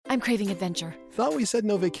I'm craving adventure. Thought we said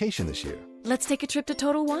no vacation this year. Let's take a trip to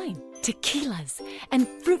Total Wine. Tequilas and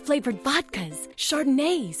fruit-flavored vodkas,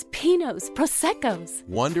 Chardonnays, Pinots, Proseccos.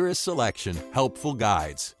 Wondrous selection, helpful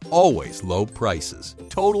guides, always low prices.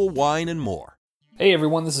 Total Wine and more. Hey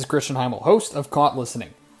everyone, this is Christian Heimel, host of Caught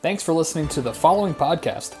Listening. Thanks for listening to the following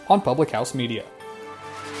podcast on Public House Media.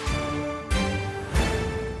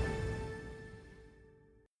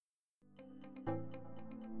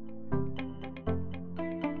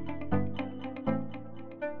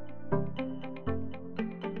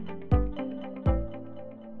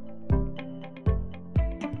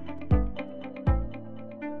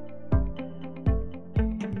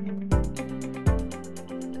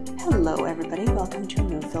 Hello everybody, welcome to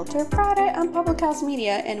No Filter Friday on Public House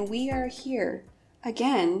Media, and we are here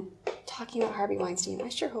again talking about Harvey Weinstein. I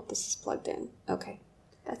sure hope this is plugged in. Okay,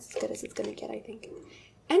 that's as good as it's gonna get, I think.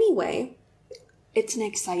 Anyway, it's an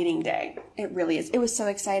exciting day. It really is. It was so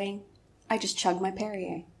exciting. I just chugged my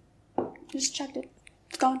Perrier. Just chugged it.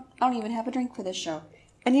 It's gone. I don't even have a drink for this show.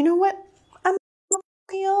 And you know what? I'm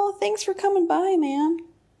y'all. Thanks for coming by, man.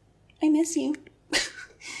 I miss you.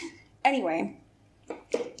 Anyway.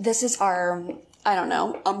 This is our, I don't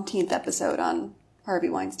know, umpteenth episode on Harvey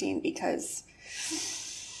Weinstein because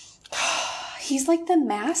he's like the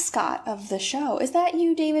mascot of the show. Is that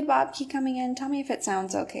you, David Bobke, coming in? Tell me if it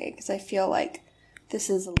sounds okay, because I feel like this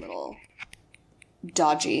is a little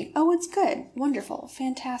dodgy. Oh, it's good. Wonderful.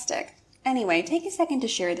 Fantastic. Anyway, take a second to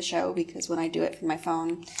share the show, because when I do it from my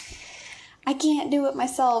phone, I can't do it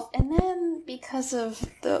myself. And then because of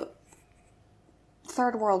the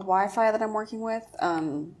third world Wi-Fi that I'm working with,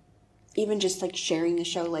 even just like sharing the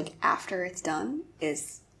show like after it's done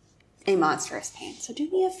is a monstrous pain. So do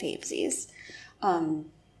me a favesies. And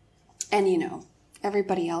you know,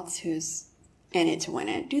 everybody else who's in it to win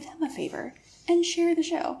it, do them a favor and share the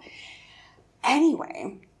show.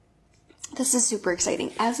 Anyway, this is super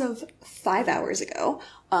exciting. As of 5 hours ago,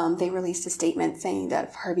 they released a statement saying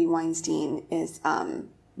that Harvey Weinstein is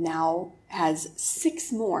now has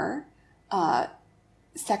 6 more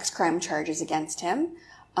sex crime charges against him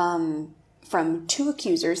from 2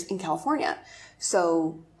 accusers in California.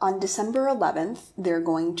 So on December 11th, they're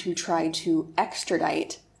going to try to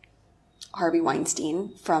extradite Harvey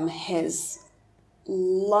Weinstein from his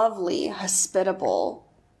lovely,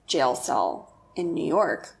 hospitable jail cell in New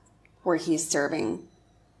York, where he's serving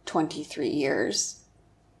 23 years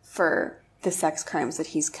for the sex crimes that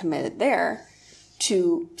he's committed there,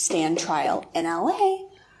 to stand trial in LA.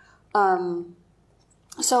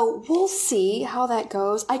 So we'll see how that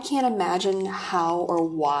goes. I can't imagine how or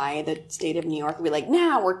why the state of New York would be like,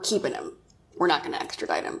 nah, we're keeping him. We're not going to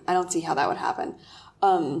extradite him. I don't see how that would happen.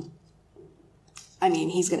 I mean,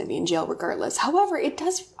 he's going to be in jail regardless. However,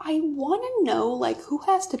 I want to know, like, who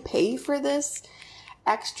has to pay for this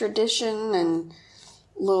extradition and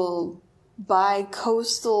little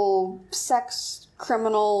bi-coastal sex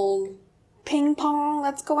criminal ping pong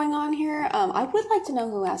that's going on here. I would like to know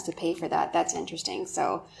who has to pay for that. That's interesting.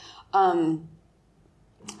 So, on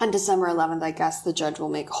December 11th, I guess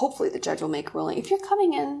hopefully the judge will make a ruling. If you're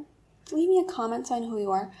coming in, leave me a comment saying who you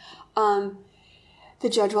are. The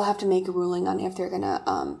judge will have to make a ruling on if they're going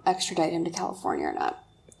to extradite him to California or not.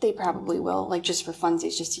 They probably will, like, just for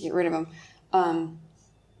funsies, just to get rid of him.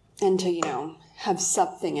 And to, you know, have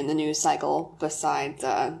something in the news cycle besides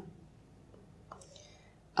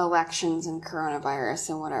elections and coronavirus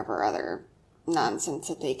and whatever other nonsense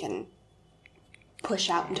that they can push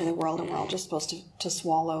out into the world, and we're all just supposed to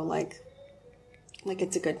swallow like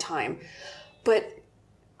it's a good time. But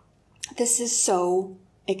this is so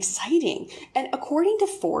exciting. And according to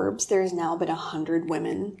Forbes, there's now been 100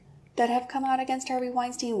 women that have come out against Harvey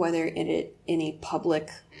Weinstein, whether in a public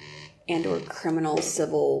and or criminal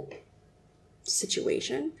civil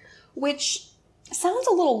situation, which sounds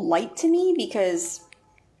a little light to me, because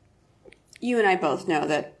you and I both know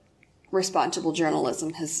that responsible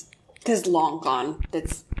journalism has long gone.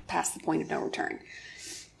 That's past the point of no return.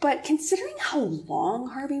 But considering how long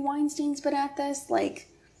Harvey Weinstein's been at this, like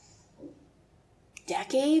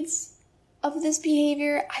decades of this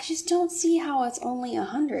behavior, I just don't see how it's only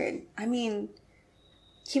 100. I mean,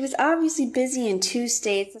 he was obviously busy in 2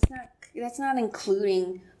 states. That's not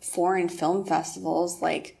including foreign film festivals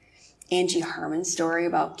like Angie Harmon's story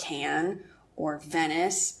about Cannes or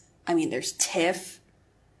Venice. I mean, there's TIFF.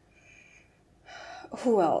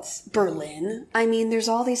 Who else? Berlin. I mean, there's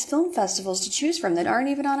all these film festivals to choose from that aren't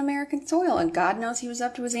even on American soil, and God knows he was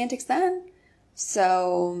up to his antics then.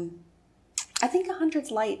 So, I think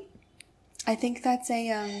 100's light. I think that's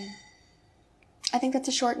a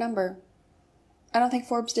short number. I don't think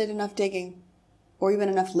Forbes did enough digging, or even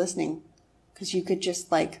enough listening, Because you could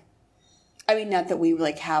just like, I mean, not that we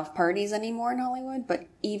like have parties anymore in Hollywood, but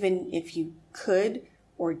even if you could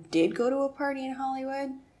or did go to a party in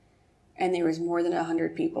Hollywood and there was more than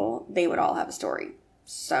 100 people, they would all have a story.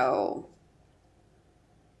 So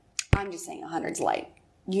I'm just saying 100's light.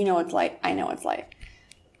 You know it's light. I know it's light.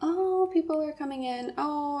 Oh, people are coming in.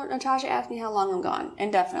 Oh, Natasha asked me how long I'm gone.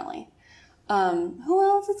 Indefinitely. Who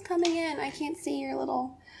else is coming in? I can't see your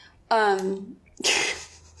little...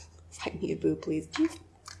 Fight me a boo, please. Jeez.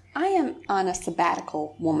 I am on a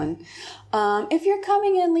sabbatical, woman. If you're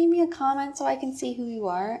coming in, leave me a comment so I can see who you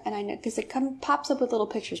are. And I know, because it pops up with little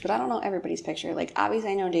pictures, but I don't know everybody's picture. Like, obviously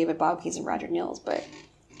I know David Bobkes and Roger Nils, but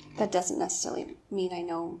that doesn't necessarily mean I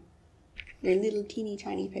know your little teeny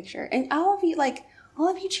tiny picture. And all of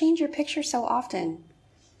you change your picture so often.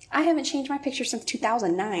 I haven't changed my picture since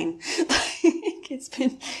 2009. It's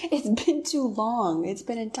been too long. It's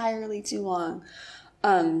been entirely too long.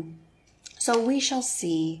 So we shall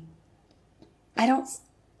see. I don't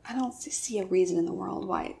see a reason in the world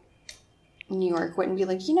why New York wouldn't be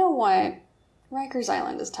like, you know what? Rikers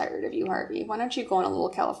Island is tired of you, Harvey. Why don't you go on a little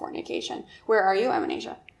Californication? Where are you? I'm in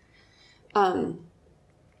Asia. I'm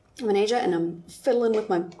in Asia, and I'm fiddling with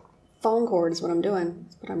my phone cord is what I'm doing.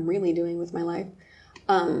 That's what I'm really doing with my life.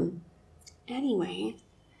 Anyway,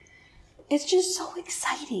 it's just so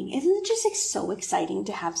exciting. Isn't it just so exciting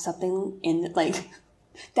to have something in that, like,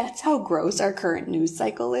 that's how gross our current news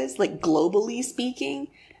cycle is, like, globally speaking,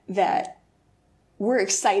 that we're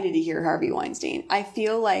excited to hear Harvey Weinstein. I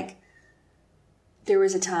feel like there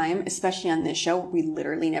was a time, especially on this show, we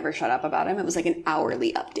literally never shut up about him. It was like an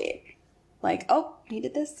hourly update. Like, oh, he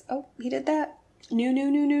did this. Oh, he did that.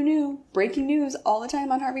 New. Breaking news all the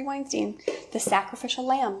time on Harvey Weinstein. The sacrificial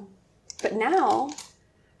lamb. But now,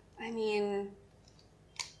 I mean,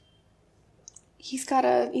 he's got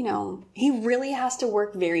to, he really has to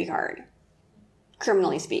work very hard,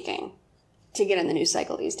 criminally speaking, to get in the news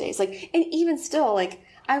cycle these days. Like, and even still, like,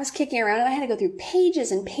 I was kicking around and I had to go through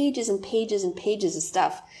pages and pages and pages and pages of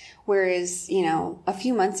stuff. Whereas, a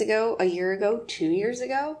few months ago, a year ago, 2 years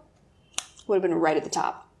ago, would have been right at the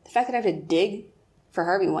top. The fact that I have to dig for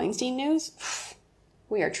Harvey Weinstein news,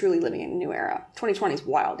 we are truly living in a new era. 2020 is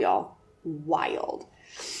wild, y'all. Wild.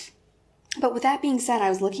 But with that being said, I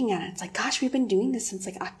was looking at it. It's like, gosh, we've been doing this since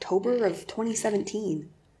like October of 2017.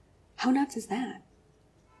 How nuts is that?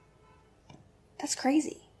 That's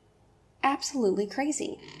crazy. Absolutely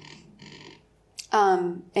crazy.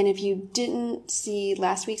 And if you didn't see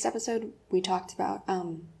last week's episode, we talked about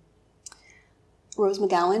Rose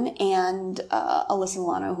McGowan and Alyssa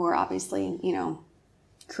Milano, who are obviously,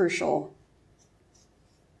 crucial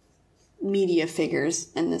media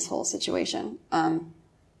figures in this whole situation.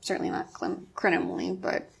 Certainly not criminally,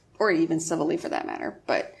 or even civilly for that matter.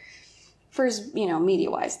 But for,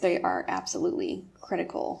 media-wise, they are absolutely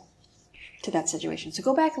critical to that situation. So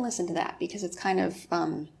go back and listen to that, because it's kind of,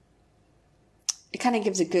 it kind of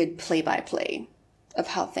gives a good play-by-play of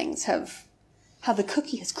how the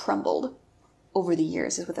cookie has crumbled over the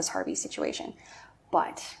years with this Harvey situation.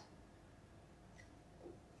 But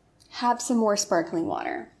have some more sparkling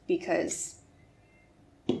water, because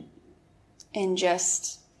in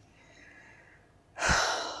just,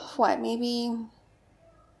 maybe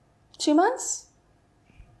 2 months?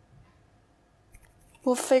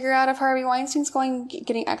 We'll figure out if Harvey Weinstein's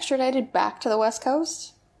getting extradited back to the West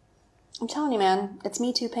Coast. I'm telling you, man, it's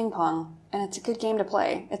Me Too ping pong, and it's a good game to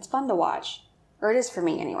play. It's fun to watch. Or it is for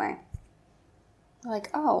me, anyway.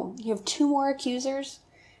 Like, oh, you have 2 more accusers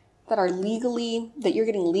that you're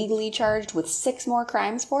getting legally charged with 6 more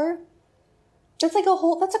crimes for? That's like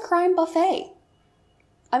that's a crime buffet.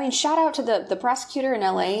 I mean, shout out to the prosecutor in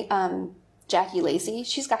LA, Jackie Lacey.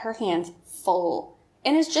 She's got her hands full.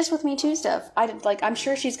 And it's just with Me Too stuff. I'm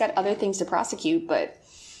sure she's got other things to prosecute, but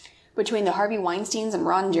between the Harvey Weinsteins and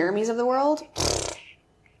Ron Jeremys of the world,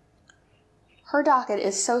 her docket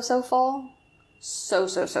is so full. So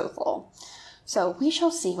full. So we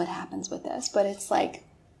shall see what happens with this. But it's like,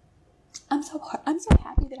 I'm so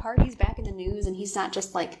happy that Harvey's back in the news, and he's not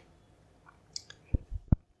just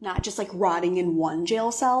rotting in one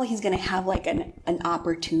jail cell. He's going to have like an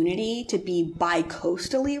opportunity to be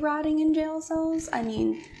bi-coastally rotting in jail cells. I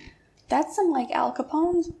mean, that's some like Al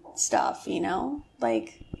Capone stuff,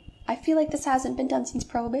 Like, I feel like this hasn't been done since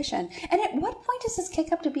Prohibition. And at what point does this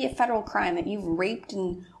kick up to be a federal crime, that you've raped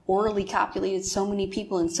and orally copulated so many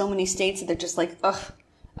people in so many states that they're just like, ugh,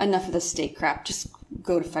 enough of this state crap. Just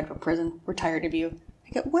go to federal prison. We're tired of you.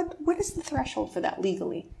 Like, what is the threshold for that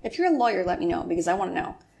legally? If you're a lawyer, let me know, because I want to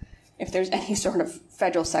know if there's any sort of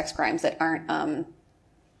federal sex crimes that aren't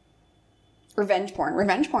revenge porn.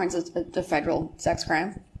 Revenge porn is a federal sex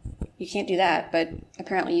crime. You can't do that, but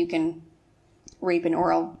apparently you can rape and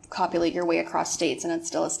oral copulate your way across states and it's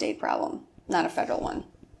still a state problem, not a federal one.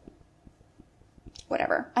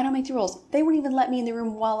 Whatever. I don't make the rules. They won't even let me in the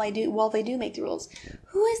room while they do make the rules.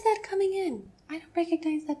 Who is that coming in? I don't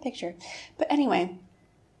recognize that picture. But anyway,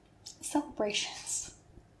 celebrations.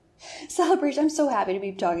 I'm so happy to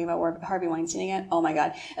be talking about Harvey Weinstein again. Oh my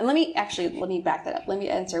God. And let me back that up. Let me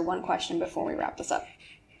answer one question before we wrap this up.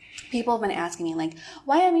 People have been asking me, like,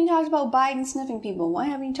 why haven't you talked about Biden sniffing people? Why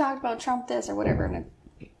haven't you talked about Trump this or whatever? And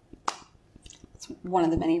it's one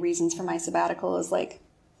of the many reasons for my sabbatical is, like,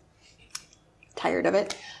 tired of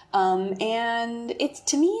it. And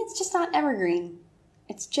to me, it's just not evergreen.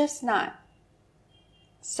 It's just not.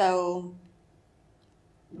 So,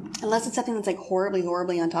 unless it's something that's, like, horribly,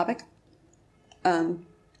 horribly on topic, I'm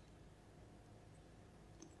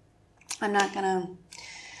not gonna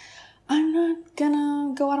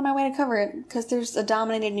go out of my way to cover it because there's a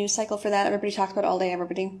dominated news cycle for that. Everybody talks about it all day,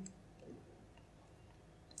 everybody.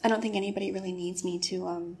 I don't think anybody really needs me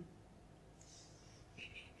to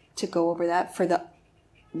go over that for the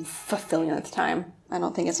fulfillingth time. I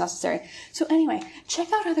don't think it's necessary. So anyway,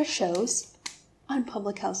 check out other shows on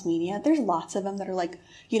Public House Media. There's lots of them that are like,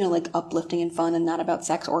 like uplifting and fun and not about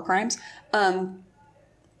sex or crimes.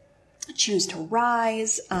 Choose to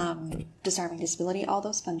Rise, Disarming Disability, all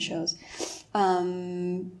those fun shows.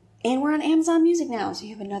 And we're on Amazon Music now, so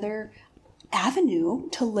you have another avenue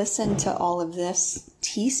to listen to all of this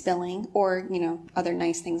tea spilling or, other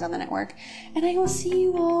nice things on the network. And I will see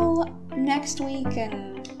you all next week,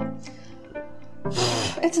 and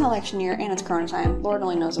it's an election year and it's Corona time. Lord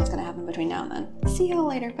only knows what's going to happen between now and then. See you all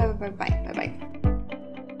later. Bye.